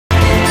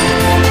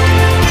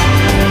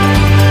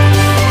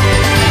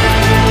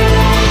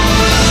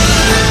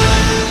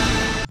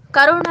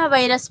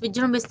Virus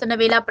విజృంభిస్తున్న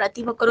వేళ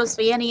ప్రతి ఒక్కరూ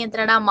స్వీయ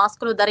నియంత్రణ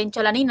మాస్కులు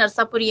ధరించాలని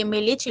నర్సాపూర్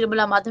ఎమ్మెల్యే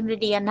చిలుముల మధన్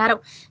రెడ్డి అన్నారు.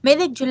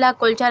 మెదక్ జిల్లా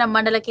కొల్చారం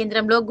మండల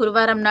కేంద్రంలో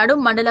గురువారం నాడు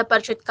మండల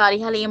పరిషత్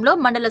కార్యాలయంలో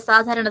మండల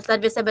సాధారణ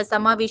సర్వసభ్య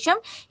సమావేశం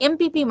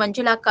ఎంపీపీ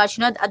మంజులా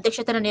కాశీనాథ్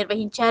అధ్యక్షతన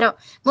నిర్వహించారు.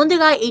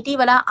 ముందుగా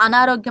ఇటీవల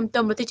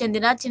అనారోగ్యంతో మృతి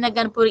చెందిన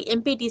చిన్నగన్పూర్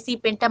ఎంపీటీసీ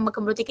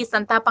పెంటమ్మకు మృతికి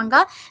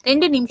సంతాపంగా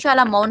 2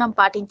 నిమిషాల మౌనం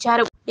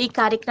పాటించారు. ఈ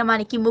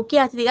కార్యక్రమానికి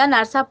ముఖ్య అతిథిగా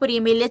నర్సాపూర్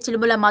ఎమ్మెల్యే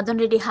చిలుముల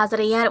మధన్ రెడ్డి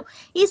హాజరయ్యారు.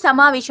 ఈ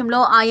సమావేశంలో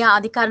ఆయా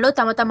అధికారులు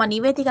తమ తమ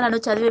నివేదికలను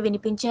చదివి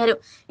వినిపించారు.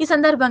 ఈ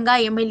సందర్భంగా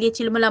ఎమ్మెల్యే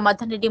చిలుముల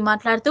మధన్ రెడ్డి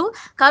మాట్లాడుతూ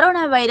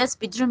కరోనా వైరస్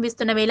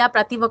విజృంభిస్తున్న వేళ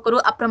ప్రతి ఒక్కరూ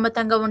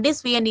అప్రమత్తంగా ఉండి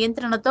స్వీయ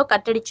నియంత్రణతో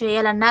కట్టడి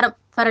చేయాలన్నారు.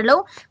 త్వరలో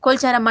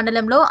కొల్చారం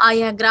మండలంలో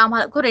ఆయా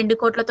గ్రామాలకు 2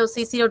 కోట్లతో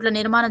సీసీ రోడ్ల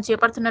నిర్మాణం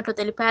చేపడుతున్నట్లు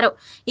తెలిపారు.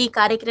 ఈ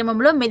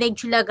కార్యక్రమంలో మెదక్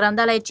జిల్లా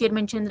గ్రంథాలయ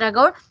chairman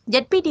Chandragoud,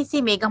 ZPTC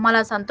Meghamala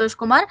Santosh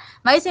Kumar,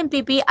 vice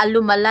MPP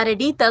Allu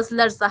Mallareddy,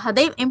 తహసీల్దార్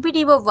సహదేవ్,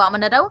 ఎంపీడీఓ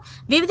వామనరావు,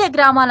 వివిధ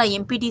గ్రామాల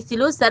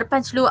ఎంపీటీసీలు,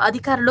 సర్పంచ్లు,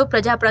 అధికారులు,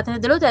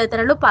 ప్రజాప్రతినిధులు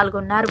తదితరులు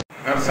పాల్గొన్నారు.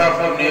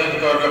 నర్సాపూర్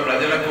నియోజకవర్గ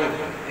ప్రజలకు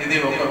ఇది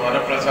ఒక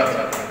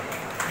వరప్రసాదం.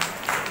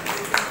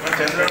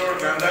 చంద్రగౌడ్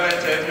గ్రంథాలయ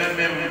చైర్మన్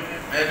మేము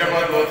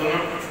హైదరాబాద్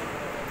పోతున్నాం.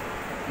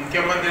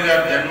 ముఖ్యమంత్రి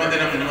గారి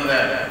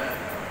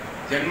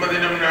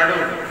జన్మదినం నాడు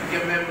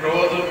ఇక మేము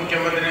రోజు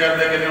ముఖ్యమంత్రి గారి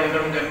దగ్గరనే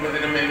ఉంటాం.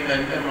 జన్మదినం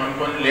ఏంటంటే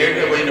అనుకొని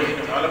లేట్గా పోయినాం.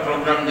 చాలా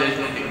ప్రోగ్రామ్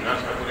చేసి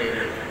నర్సాపూర్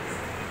ఏరియాలో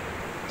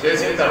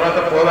చేసిన తర్వాత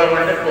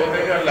పోదామంటే పోతే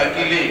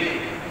లక్కీలీ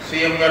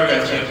సీఎం గారు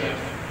కలిసారు.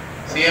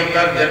 సీఎం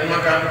గారు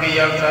జన్మకానికి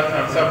ఇవ్వాలి సార్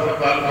నర్సాపూర్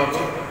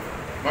పాల్గొకు,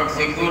 మాకు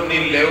సింగూరు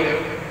నీళ్ళు లేవు,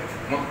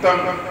 మొత్తం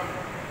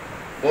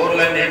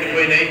బోర్లన్నీ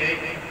ఎండిపోయినాయి,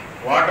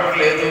 వాటర్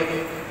లేదు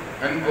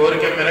అని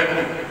కోరిక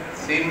మేరకు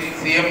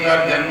సీఎం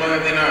గారు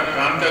జన్మదిన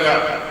కానుకగా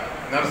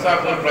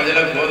నర్సాపూర్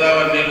ప్రజలకు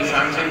గోదావరి నీళ్లు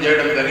శాంక్షన్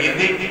చేయడం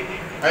జరిగింది.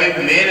 అవి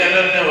మే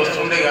నెలలోనే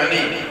వస్తుండే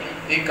కానీ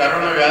ఈ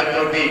కరోనా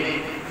వ్యాధితోటి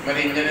మరి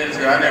ఇంజనీర్స్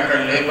కానీ అక్కడ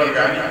లేబర్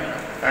కానీ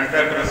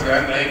కాంట్రాక్టర్స్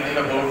కానీ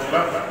లేకుండా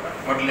బోట్ల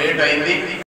మరి లేట్ అయింది.